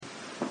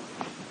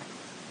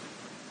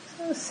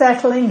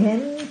Settling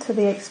into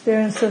the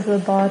experience of the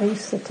body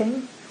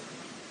sitting.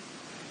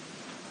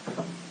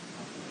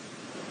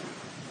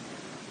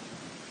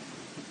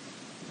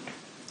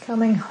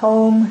 Coming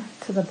home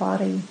to the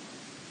body.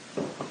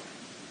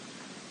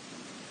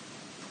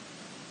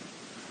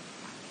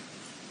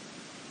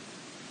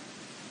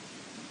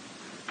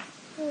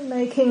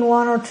 Making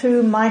one or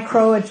two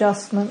micro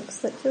adjustments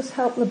that just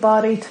help the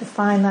body to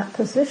find that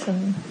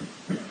position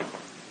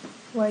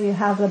where you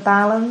have the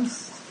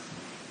balance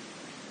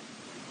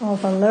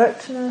of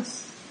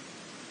alertness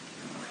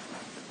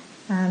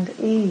and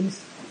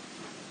ease.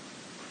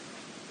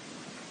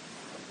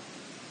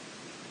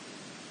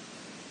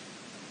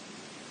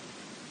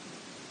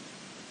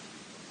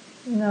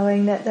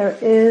 Knowing that there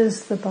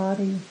is the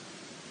body,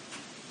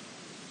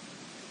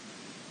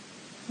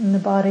 and the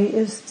body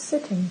is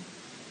sitting.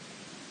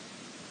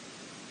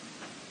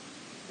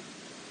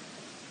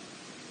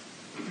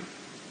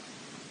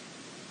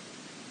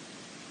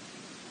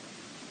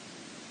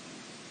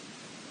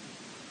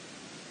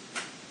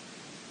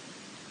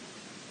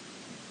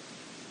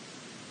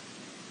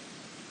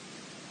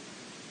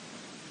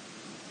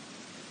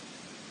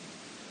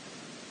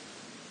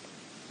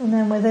 And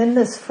then within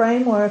this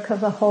framework of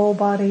the whole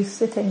body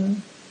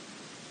sitting,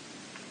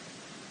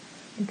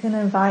 you can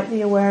invite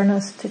the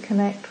awareness to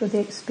connect with the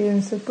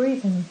experience of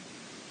breathing.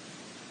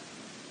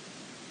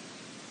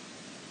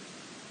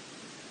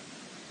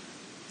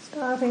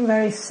 Starting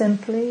very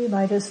simply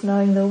by just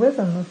knowing the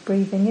rhythm of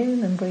breathing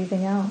in and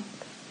breathing out.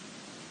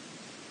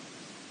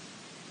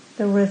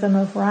 The rhythm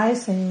of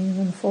rising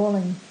and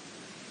falling.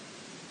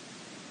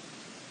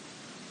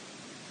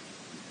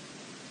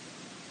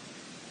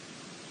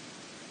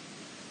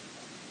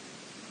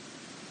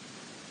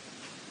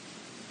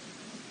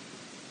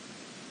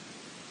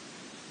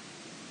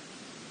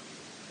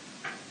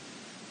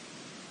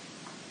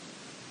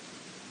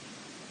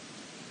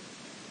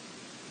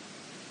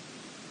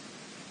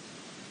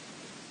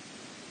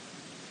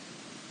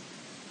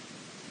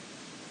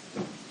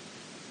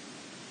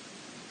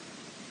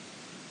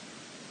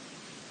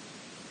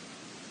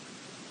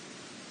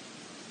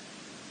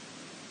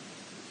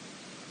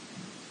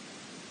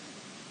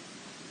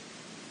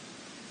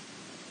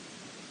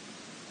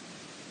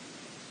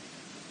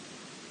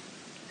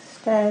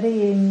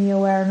 Steadying the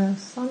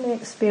awareness on the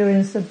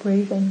experience of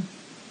breathing.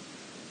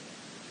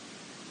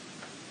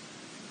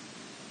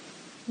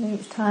 And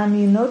each time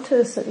you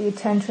notice that the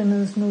attention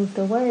has moved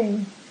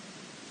away,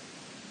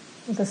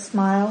 with a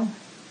smile,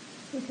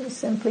 you can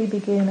simply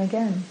begin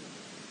again.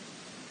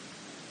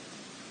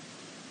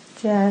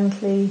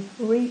 Gently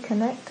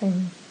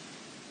reconnecting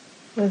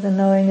with the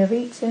knowing of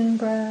each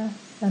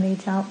in-breath and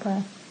each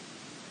out-breath.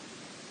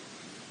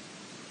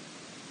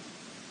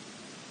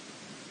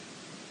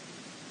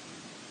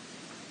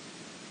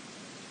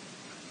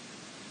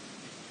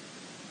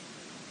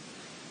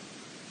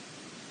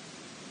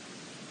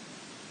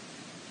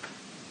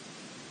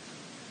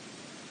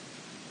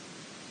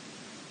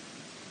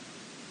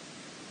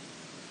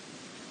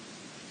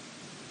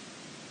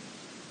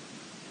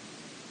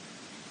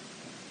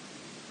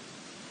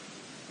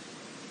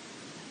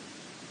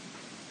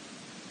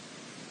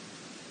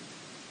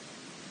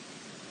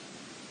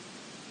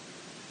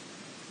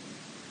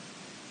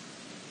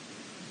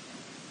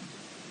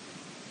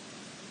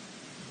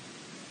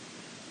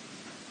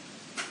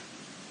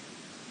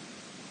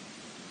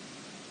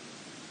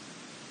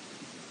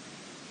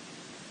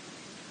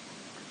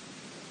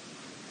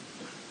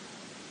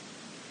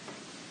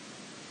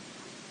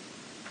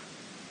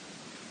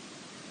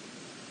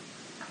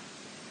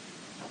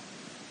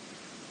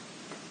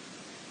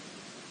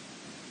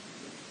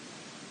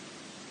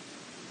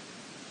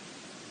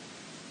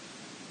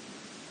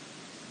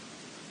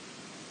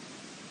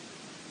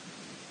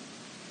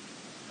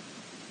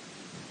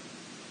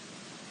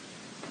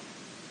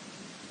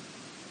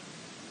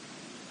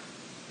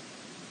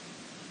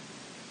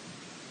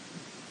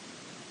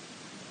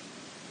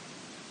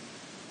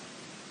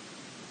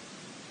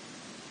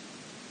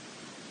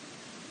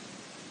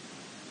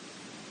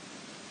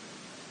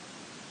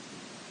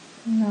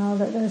 Now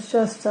that there's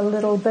just a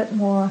little bit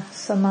more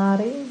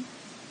samadhi,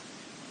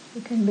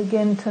 you can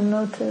begin to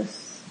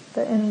notice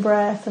the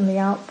in-breath and the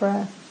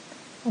out-breath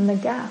and the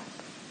gap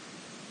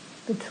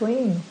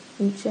between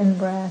each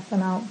in-breath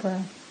and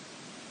out-breath.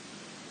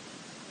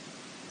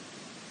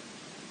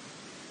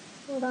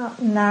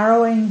 Without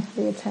narrowing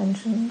the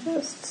attention,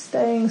 just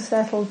staying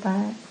settled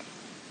back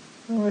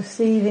and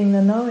receiving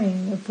the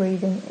knowing of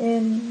breathing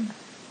in,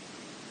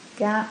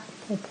 gap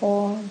or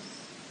pause,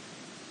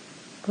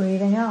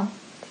 breathing out,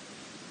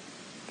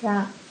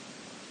 gap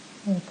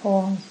or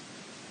pause.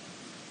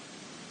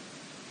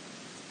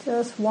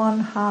 Just one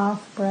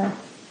half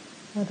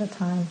breath at a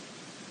time.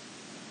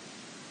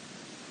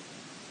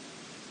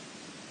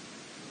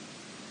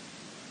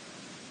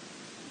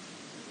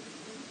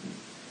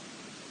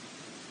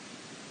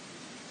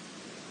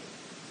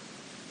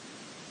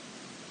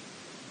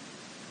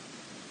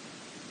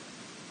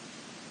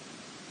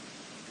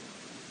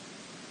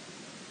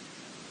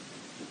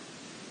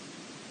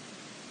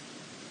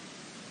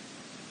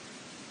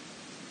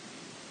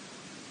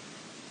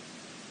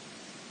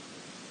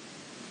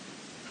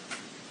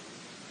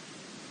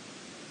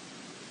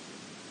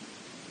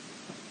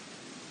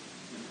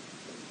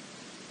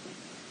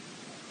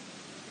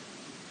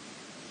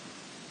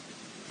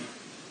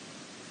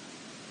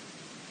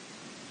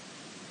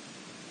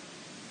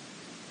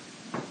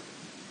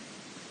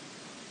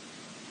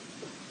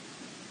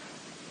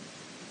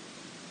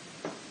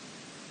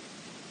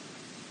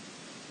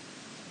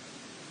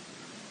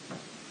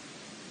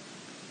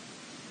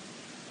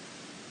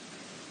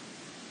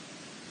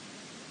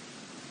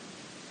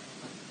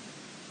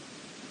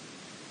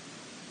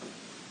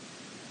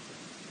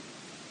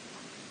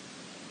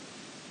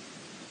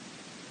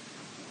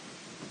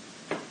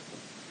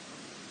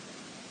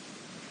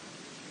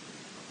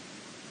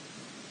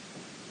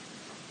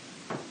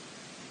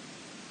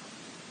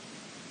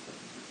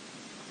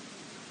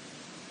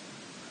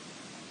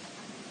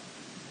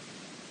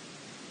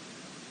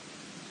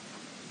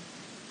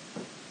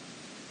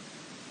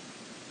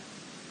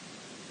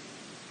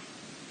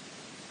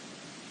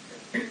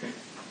 And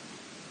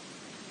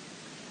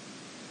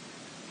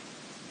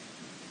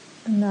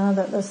now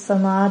that the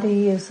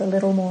samadhi is a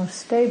little more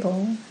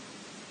stable,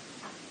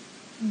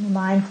 and the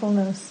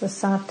mindfulness, the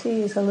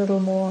sati, is a little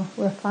more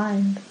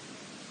refined,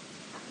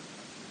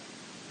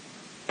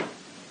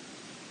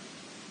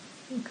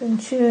 you can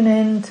tune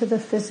in to the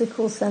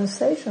physical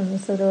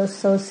sensations that are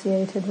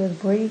associated with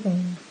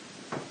breathing.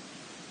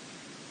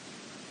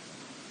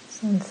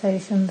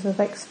 Sensations of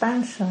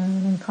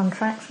expansion and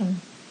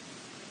contraction,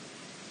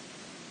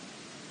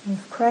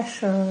 of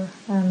pressure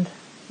and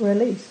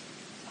release,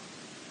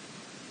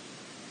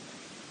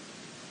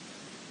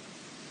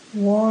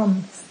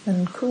 warmth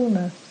and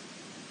coolness,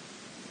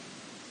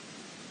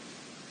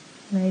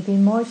 maybe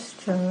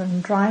moisture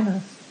and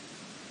dryness,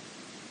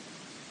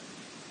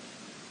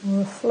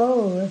 or a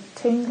flow of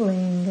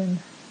tingling and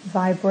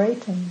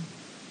vibrating.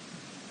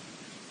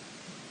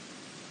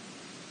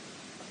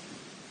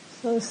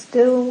 So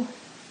still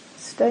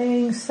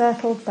staying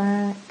settled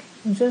back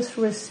and just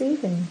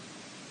receiving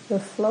the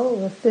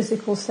flow of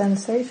physical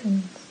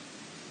sensations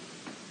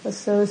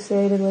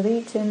associated with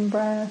each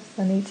in-breath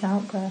and each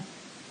out-breath.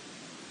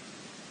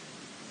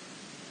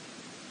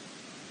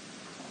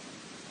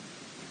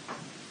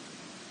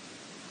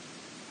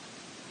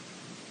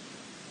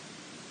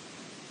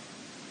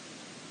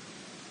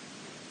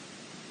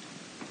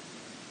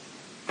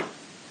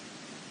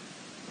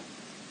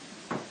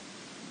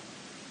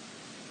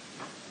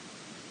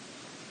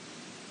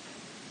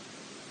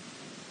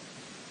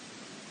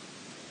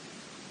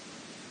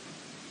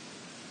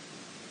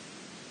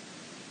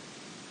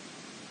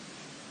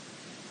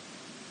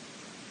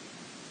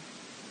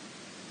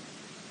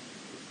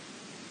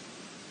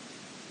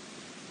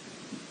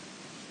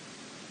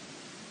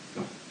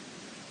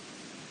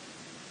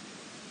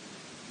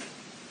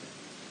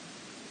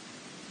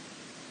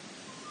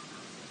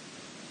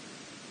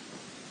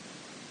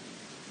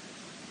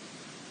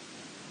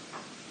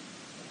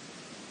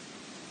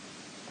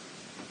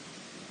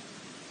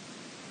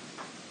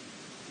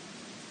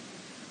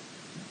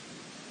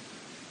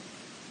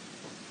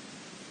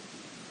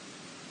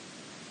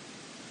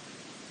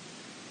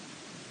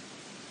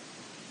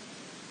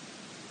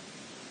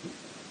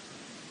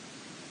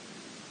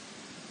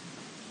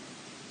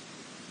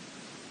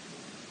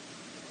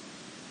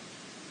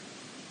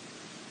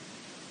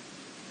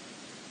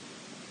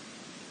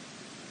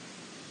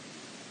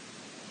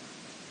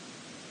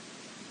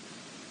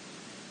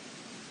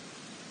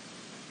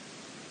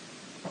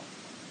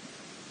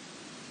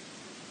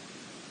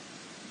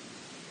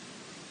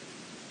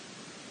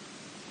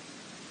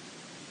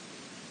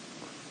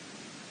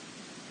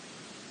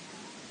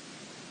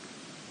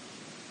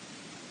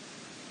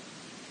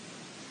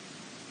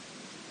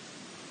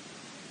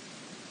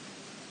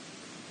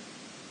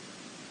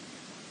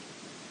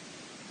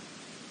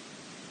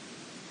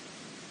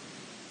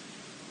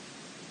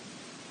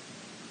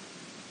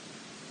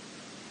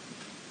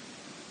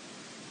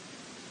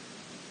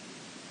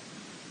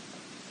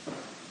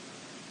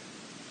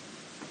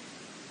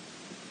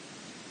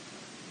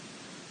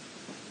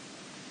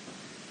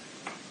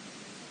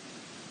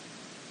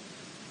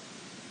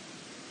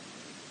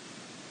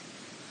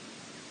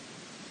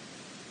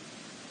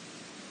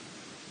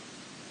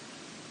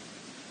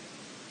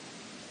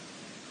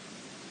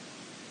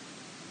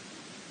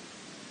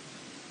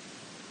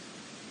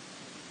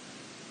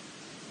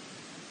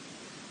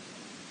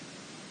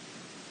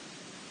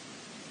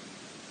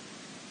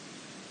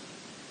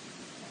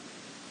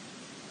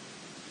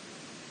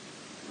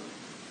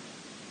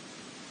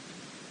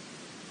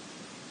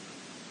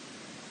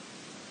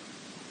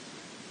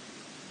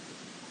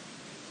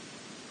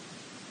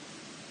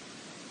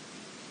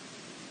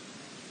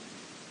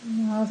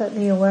 Now that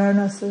the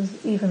awareness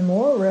is even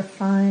more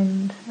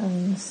refined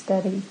and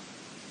steady,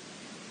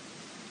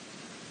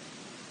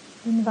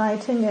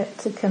 inviting it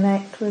to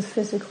connect with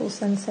physical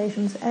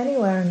sensations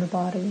anywhere in the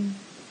body.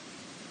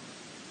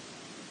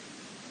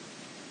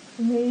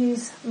 And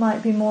these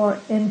might be more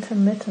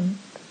intermittent,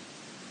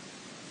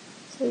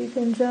 so you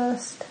can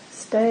just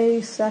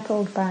stay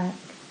settled back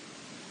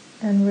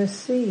and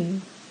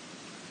receive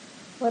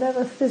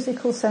whatever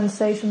physical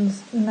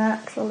sensations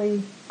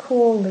naturally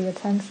call the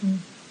attention.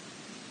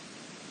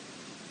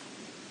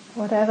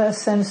 Whatever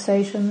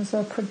sensations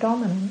are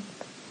predominant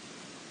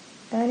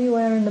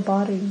anywhere in the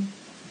body,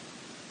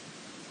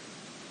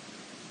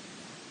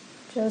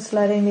 just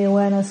letting the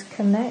awareness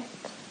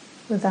connect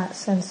with that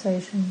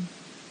sensation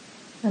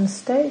and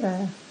stay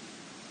there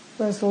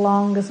for as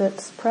long as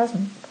it's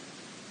present,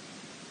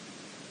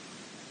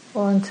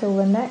 or until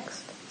the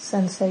next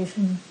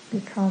sensation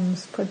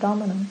becomes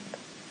predominant.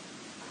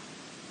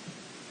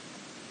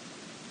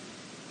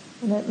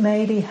 And it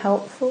may be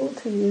helpful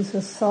to use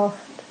a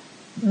soft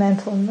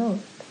mental note,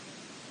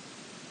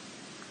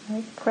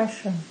 like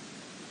pressure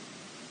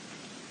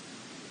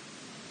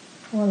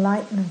or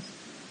lightness,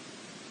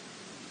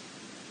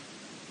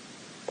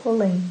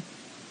 pulling,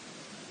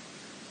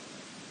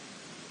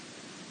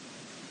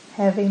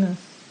 heaviness,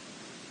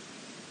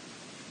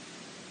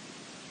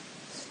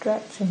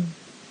 stretching,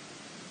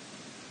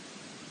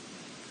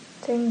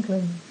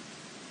 tingling,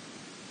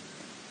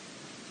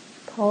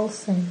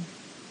 pulsing,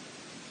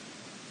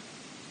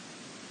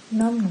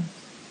 numbness.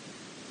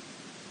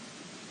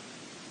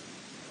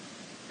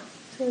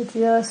 So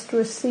just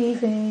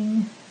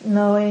receiving,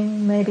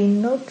 knowing, maybe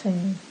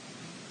noting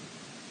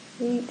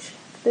each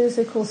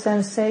physical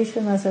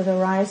sensation as it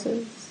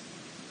arises,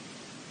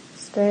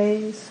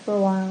 stays for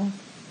a while,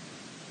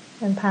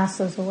 and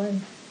passes away.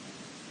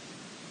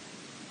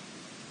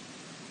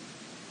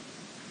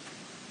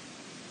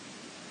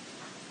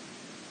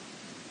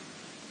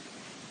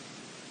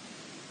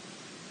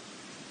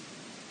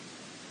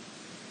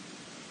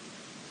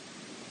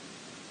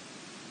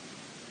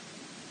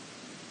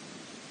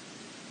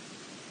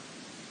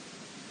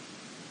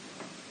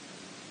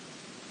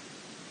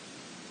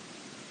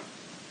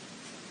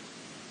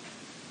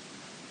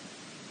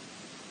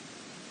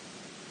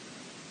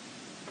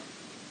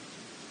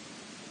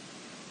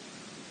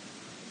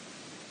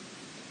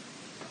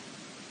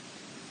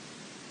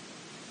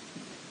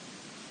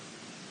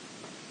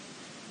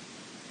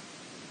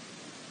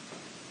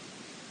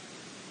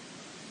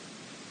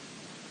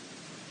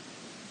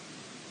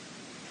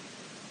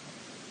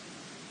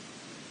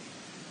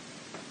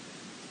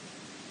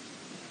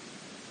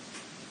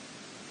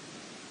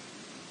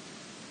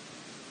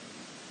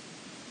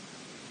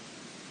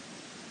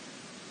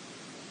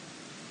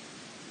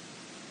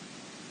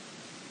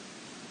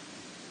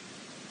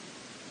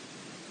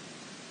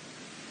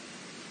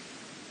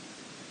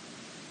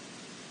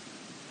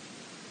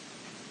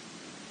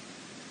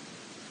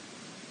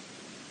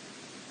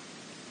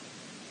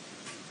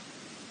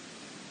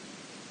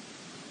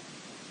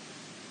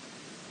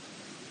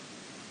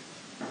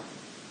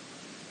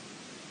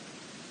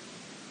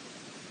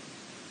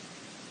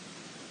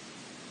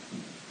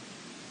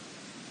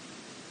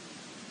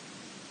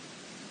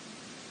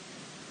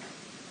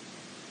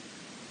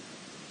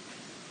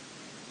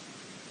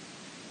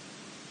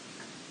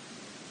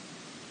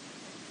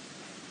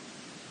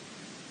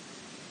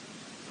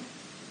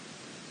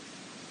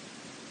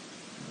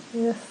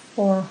 If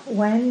or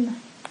when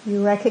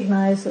you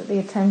recognize that the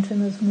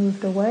attention has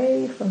moved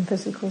away from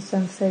physical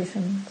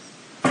sensations,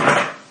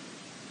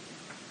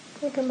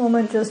 take a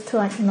moment just to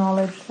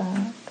acknowledge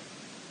that.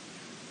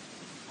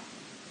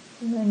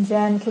 And then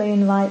gently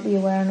invite the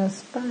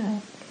awareness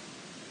back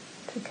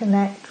to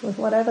connect with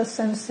whatever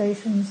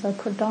sensations are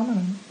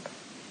predominant,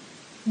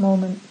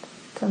 moment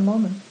to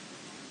moment,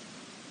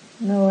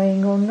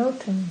 knowing or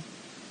noting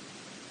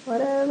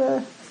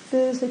whatever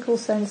physical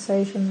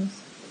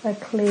sensations are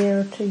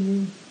clear to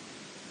you.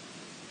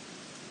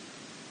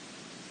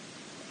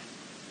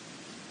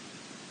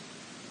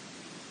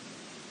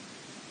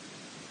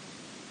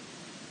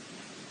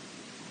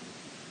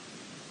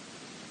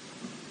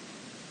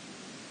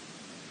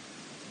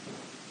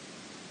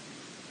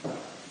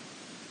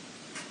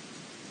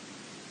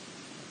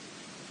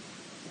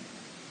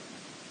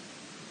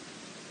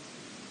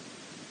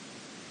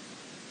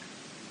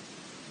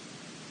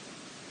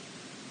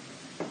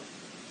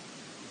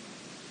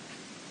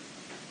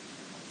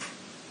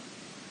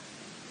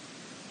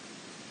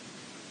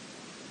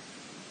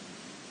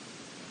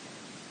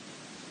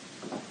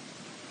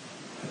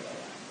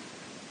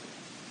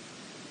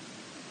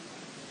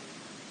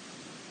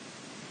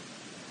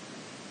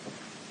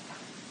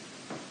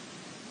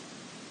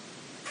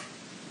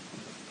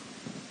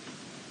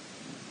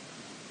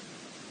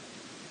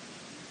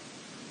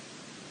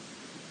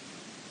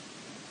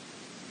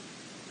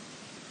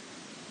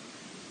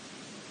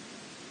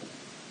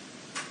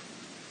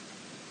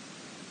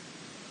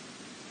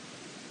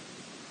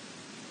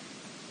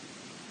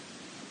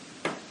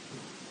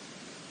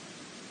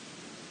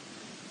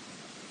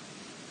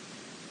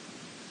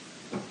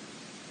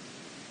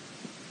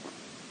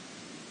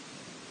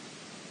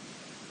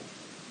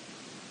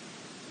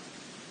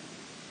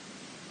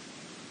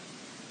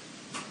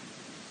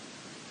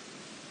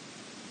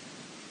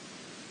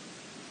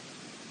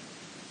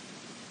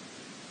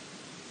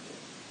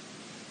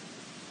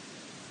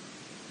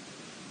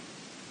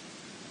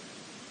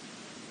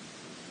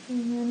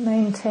 And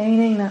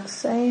maintaining that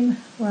same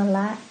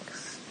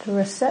relaxed,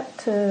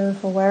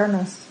 receptive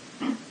awareness,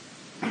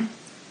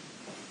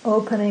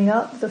 opening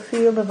up the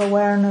field of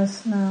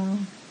awareness now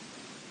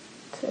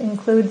to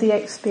include the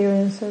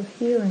experience of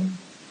hearing.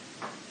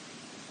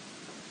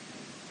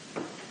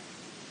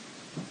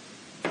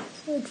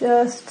 So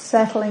just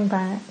settling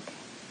back,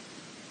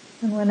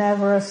 and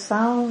whenever a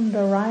sound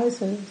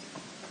arises,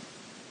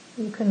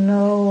 you can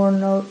know or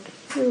note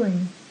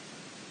hearing,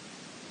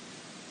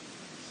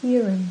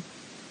 hearing,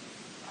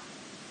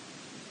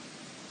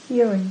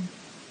 hearing,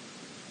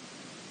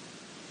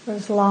 for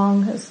as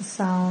long as the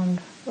sound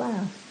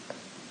lasts.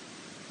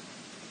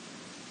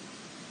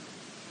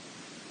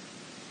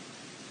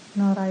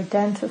 Not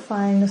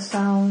identifying the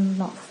sound,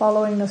 not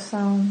following the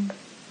sound,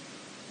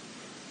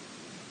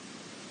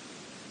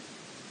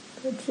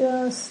 but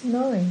just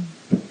knowing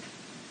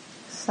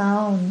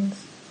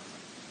sounds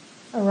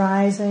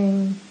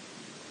arising,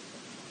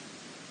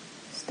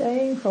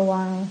 staying for a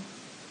while,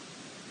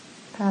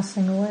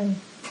 passing away.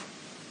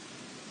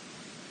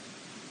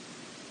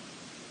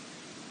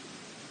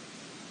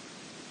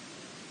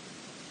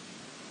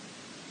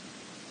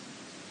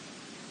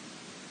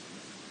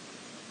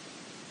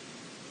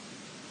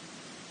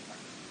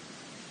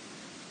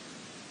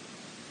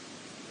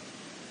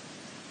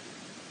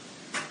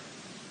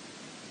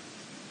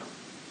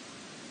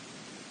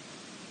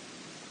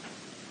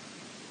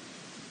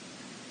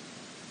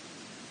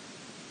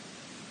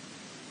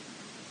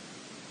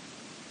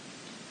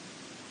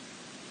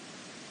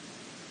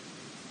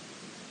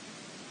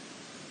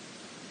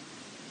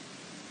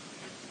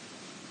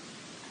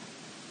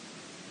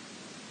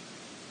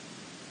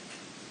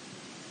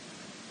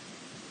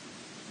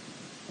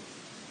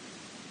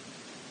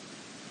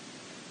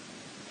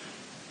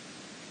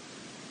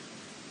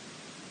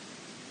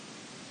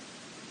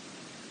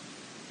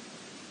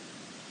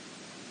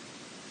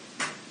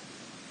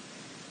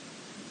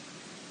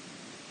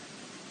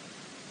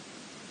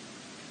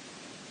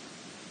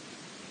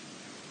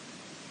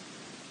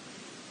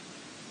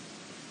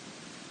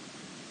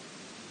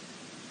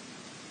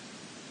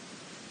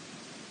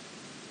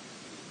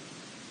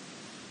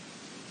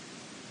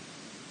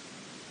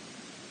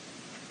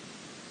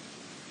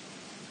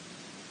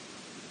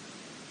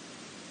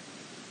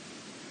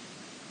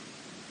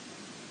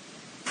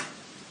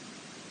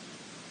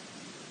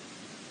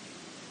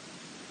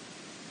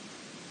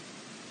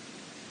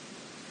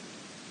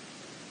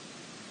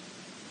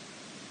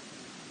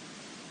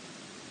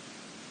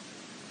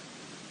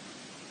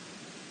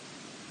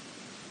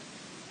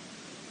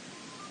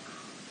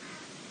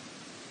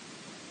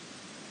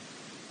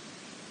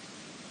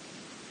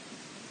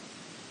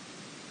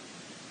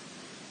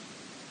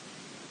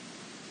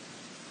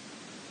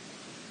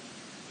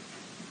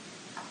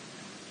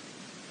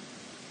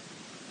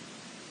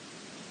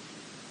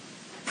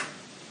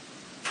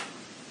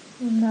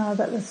 And now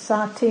that the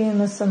sati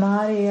and the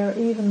samadhi are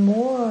even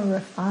more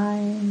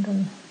refined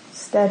and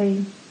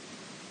steady,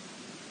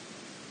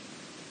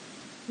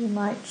 you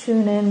might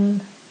tune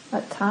in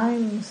at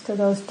times to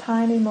those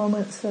tiny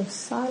moments of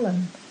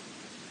silence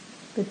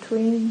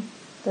between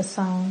the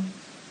sounds.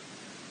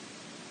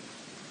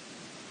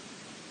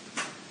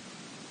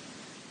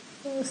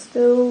 You're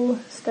still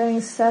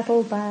staying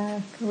settled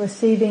back,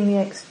 receiving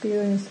the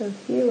experience of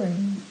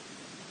hearing,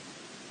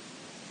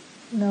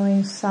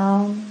 knowing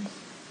sounds,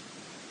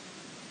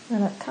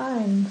 and at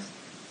times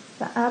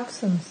the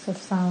absence of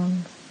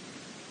sound,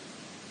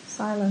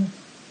 silence.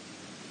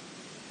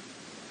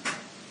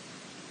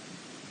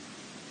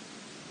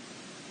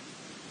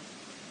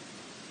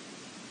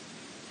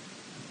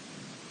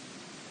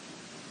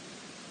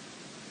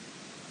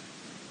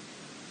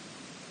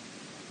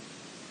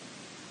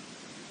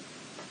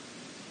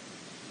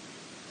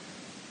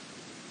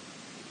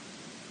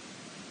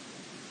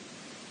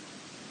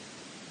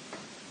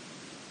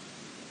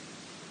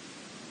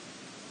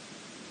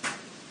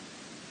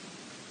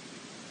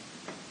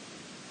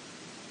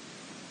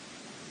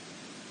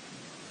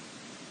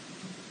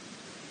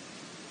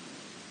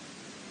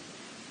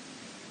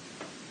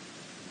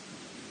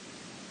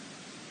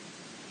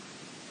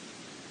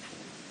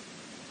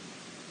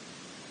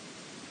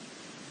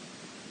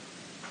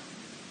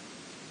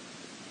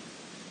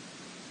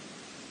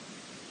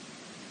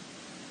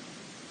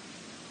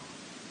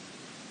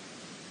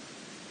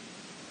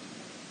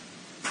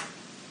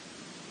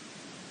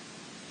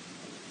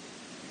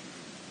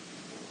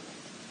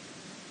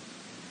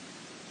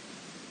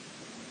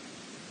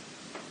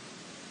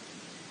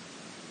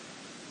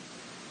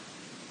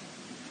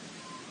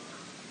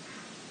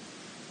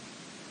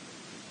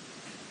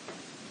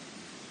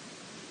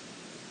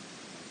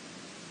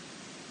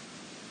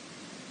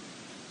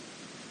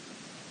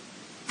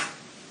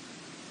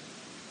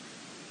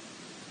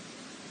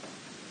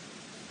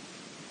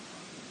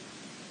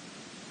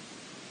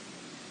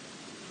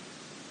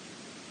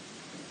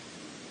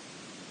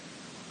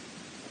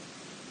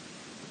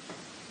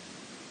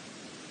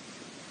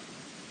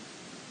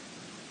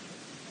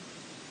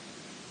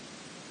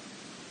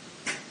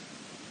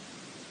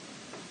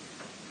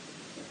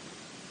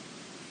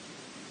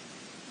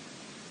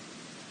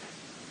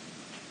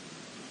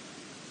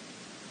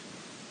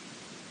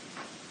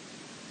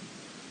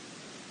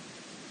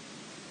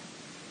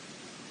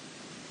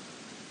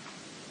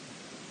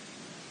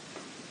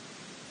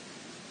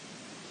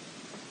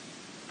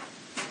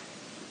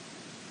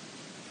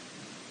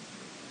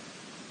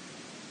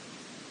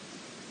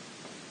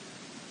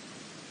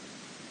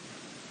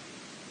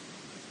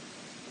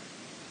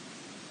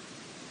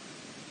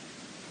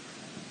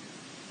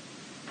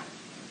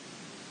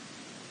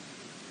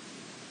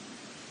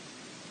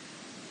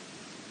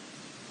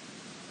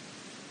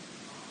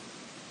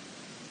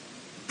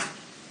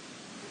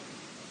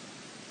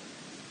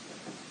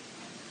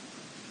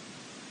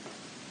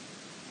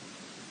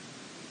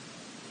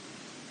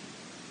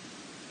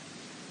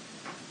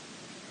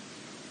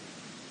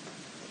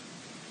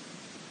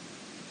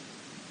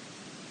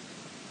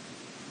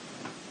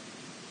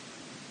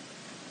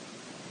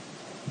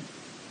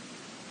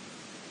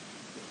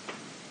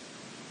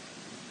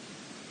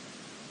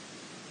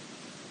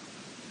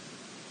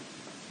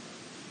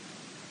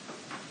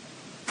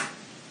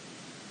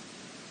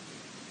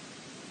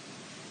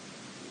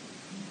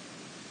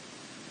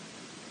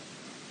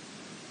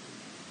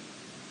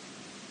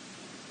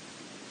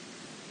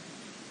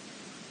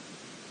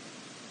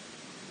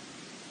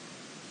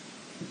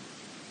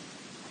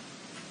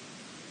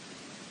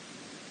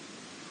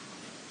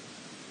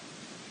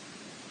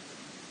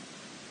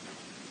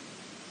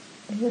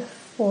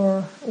 If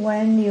or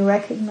when you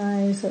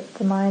recognize that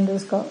the mind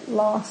has got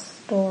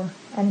lost or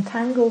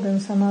entangled in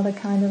some other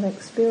kind of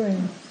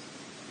experience,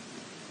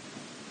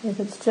 if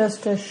it's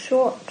just a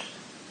short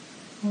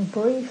or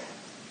brief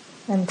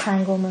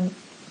entanglement,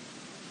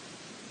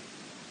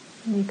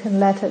 you can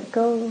let it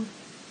go,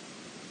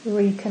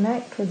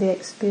 reconnect with the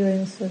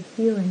experience of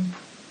hearing.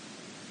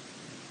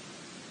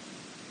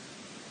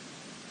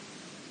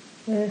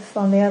 If,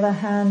 on the other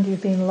hand,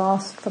 you've been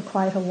lost for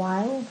quite a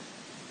while,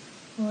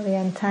 or the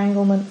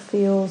entanglement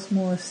feels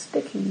more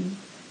sticky,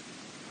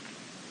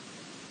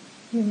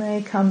 you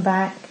may come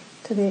back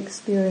to the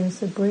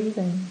experience of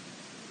breathing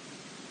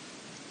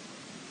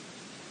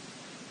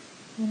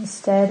and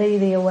steady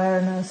the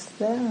awareness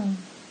there,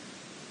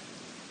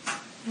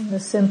 and the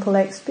simple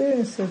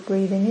experience of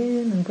breathing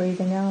in and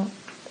breathing out.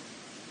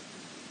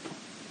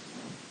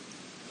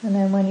 And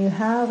then when you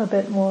have a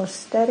bit more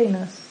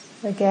steadiness,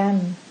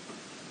 again,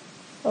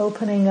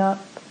 opening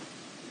up,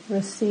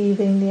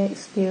 receiving the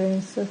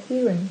experience of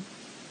hearing.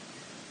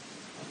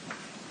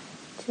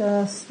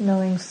 Just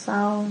knowing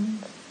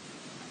sound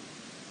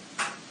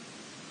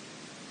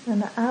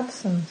and the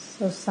absence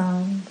of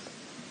sound.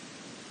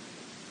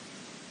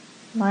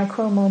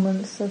 Micro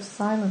moments of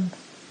silence.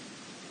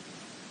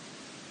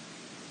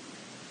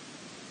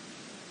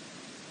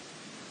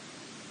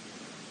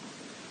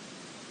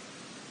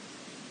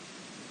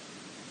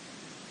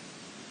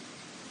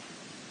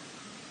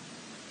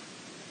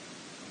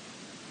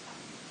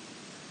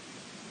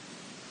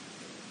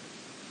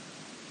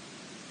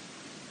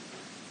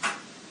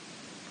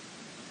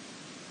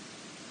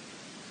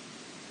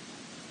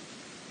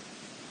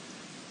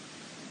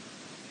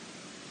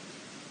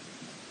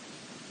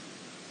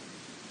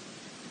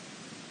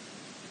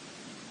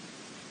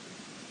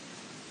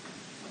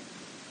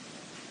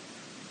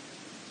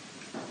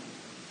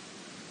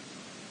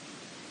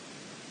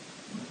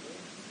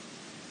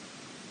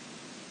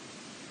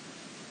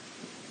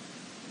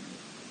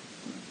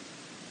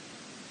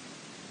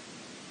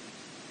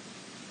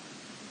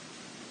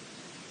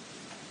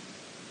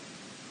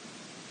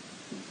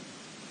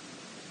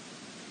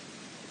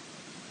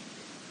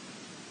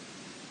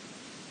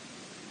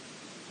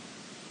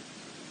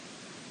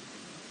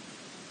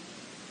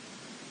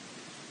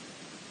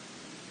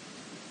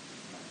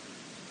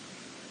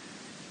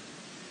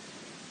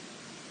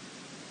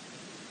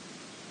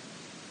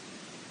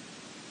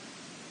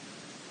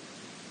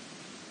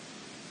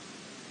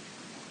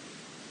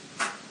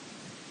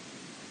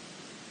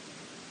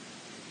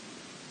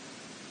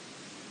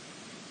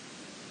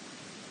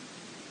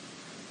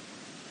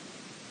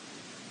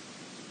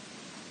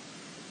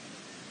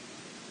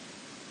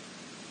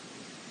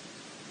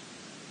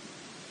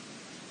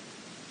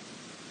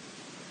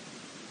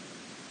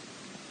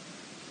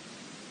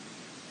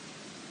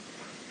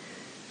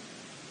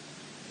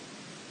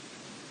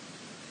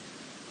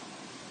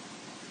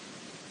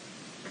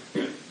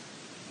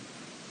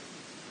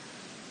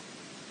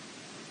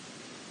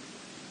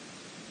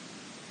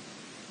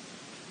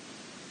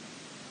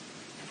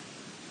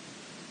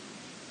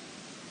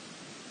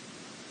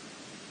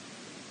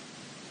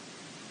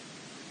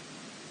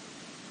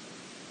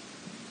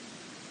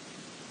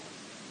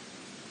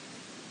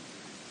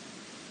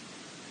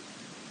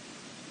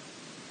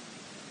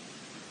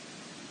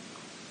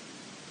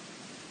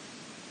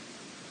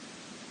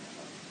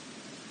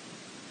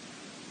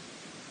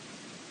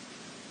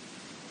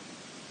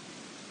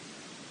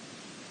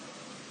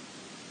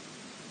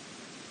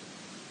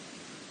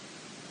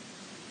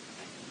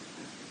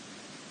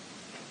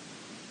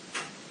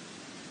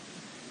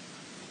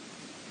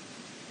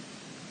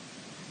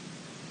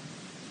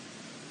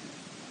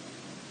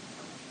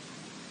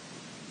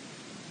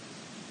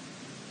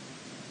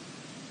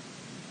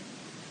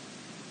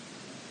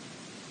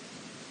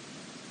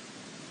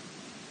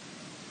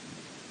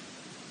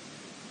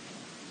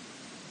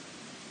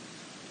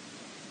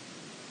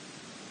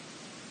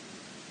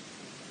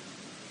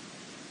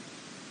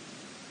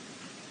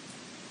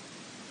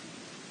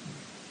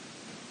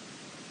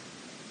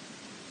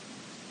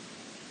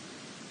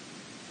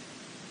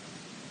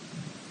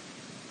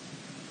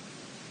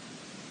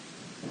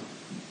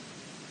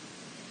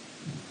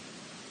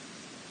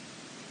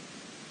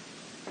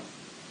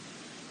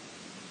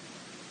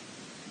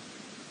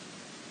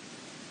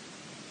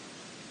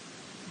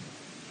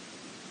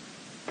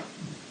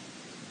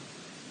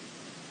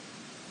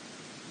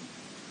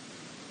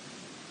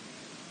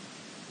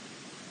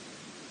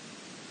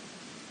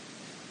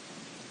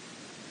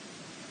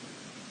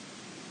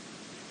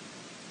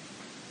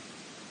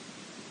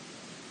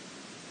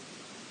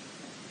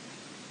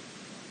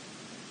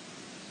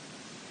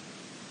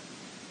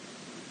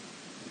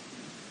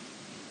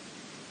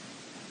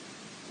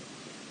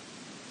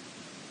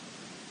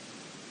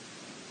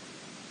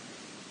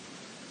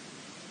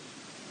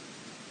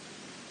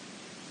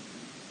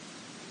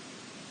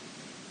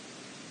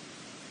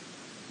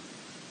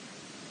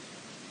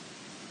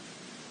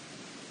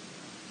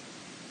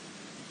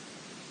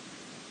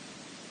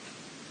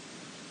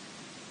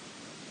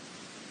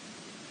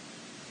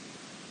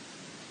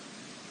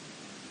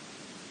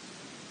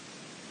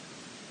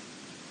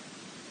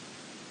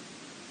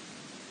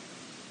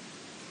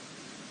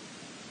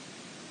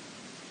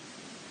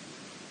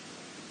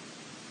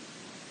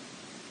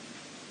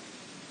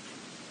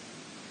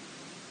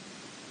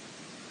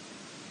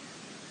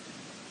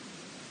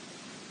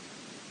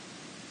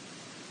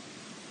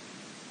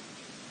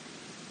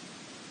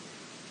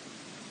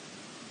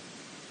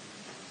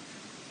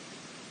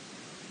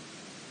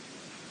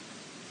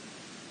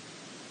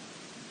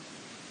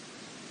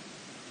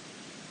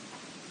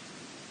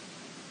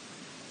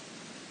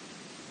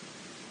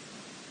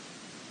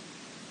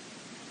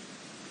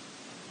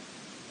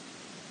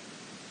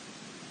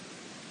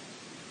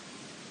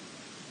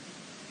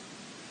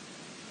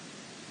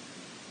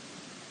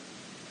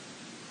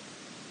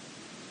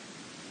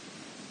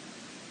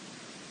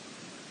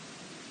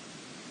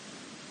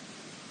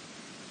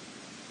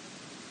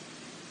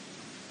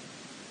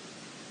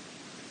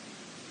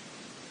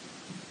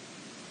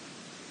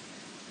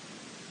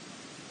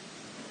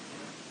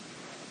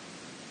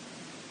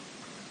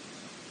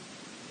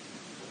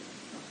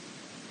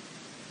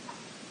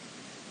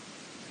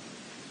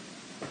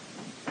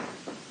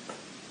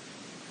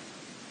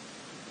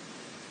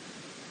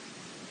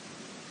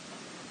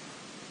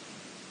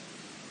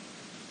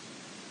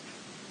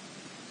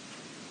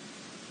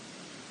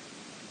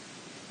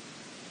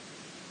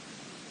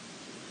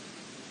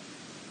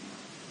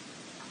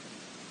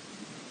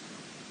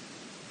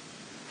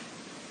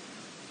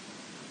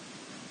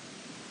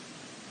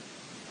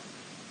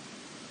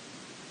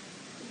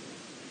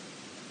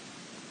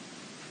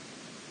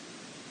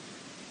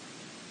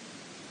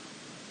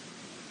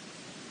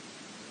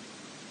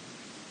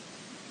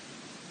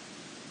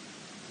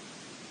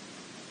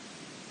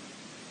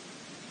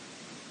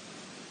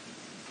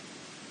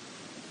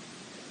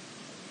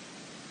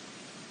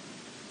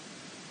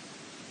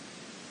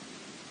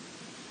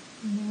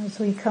 And as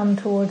we come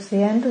towards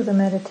the end of the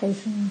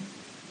meditation,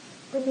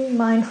 bringing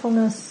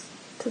mindfulness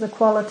to the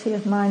quality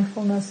of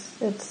mindfulness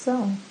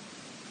itself.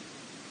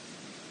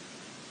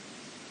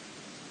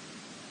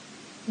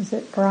 Is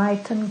it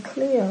bright and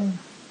clear?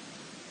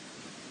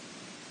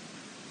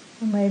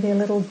 Or maybe a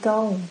little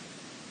dull?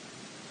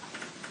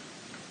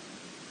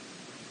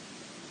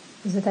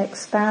 Is it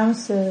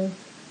expansive,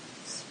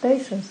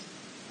 spacious,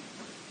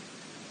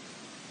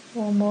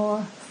 or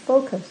more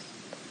focused?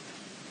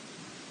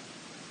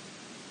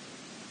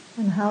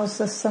 And how's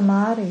the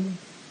samadhi?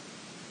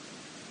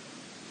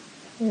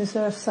 Is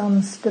there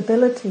some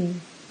stability,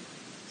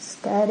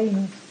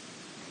 steadiness?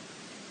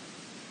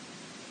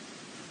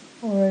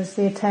 Or is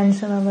the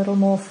attention a little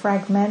more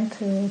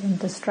fragmented and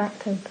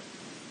distracted?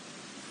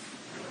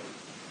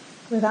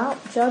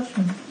 Without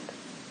judgment,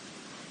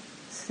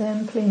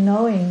 simply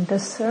knowing,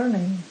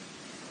 discerning,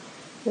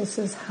 this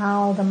is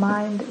how the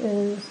mind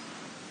is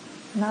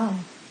now.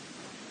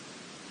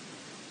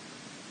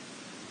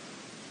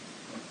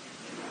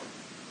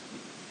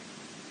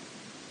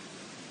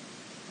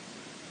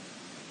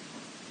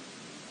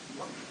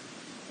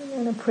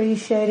 And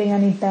appreciating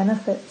any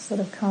benefits that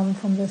have come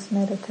from this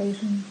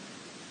meditation.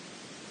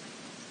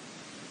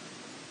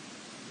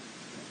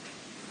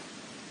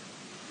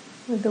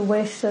 With the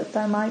wish that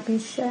they might be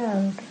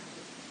shared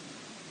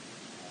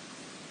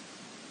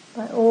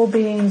by all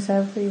beings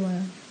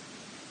everywhere.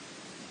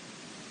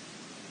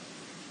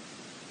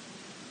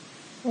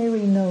 May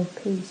we know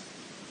peace.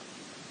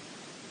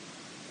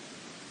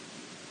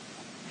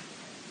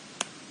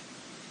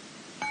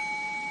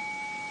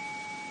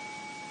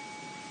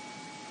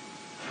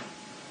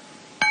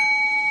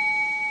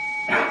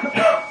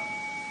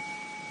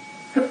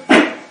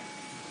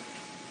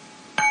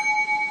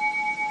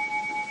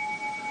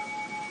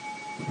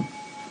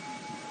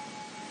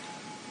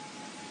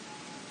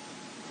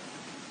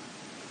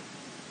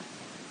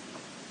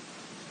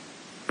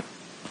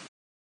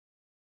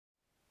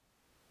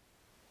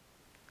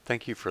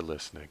 Thank you for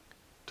listening.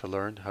 To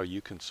learn how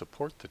you can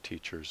support the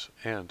teachers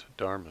and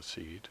Dharma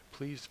Seed,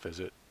 please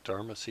visit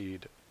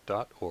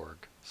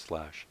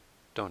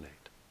dharmaseed.org/donate.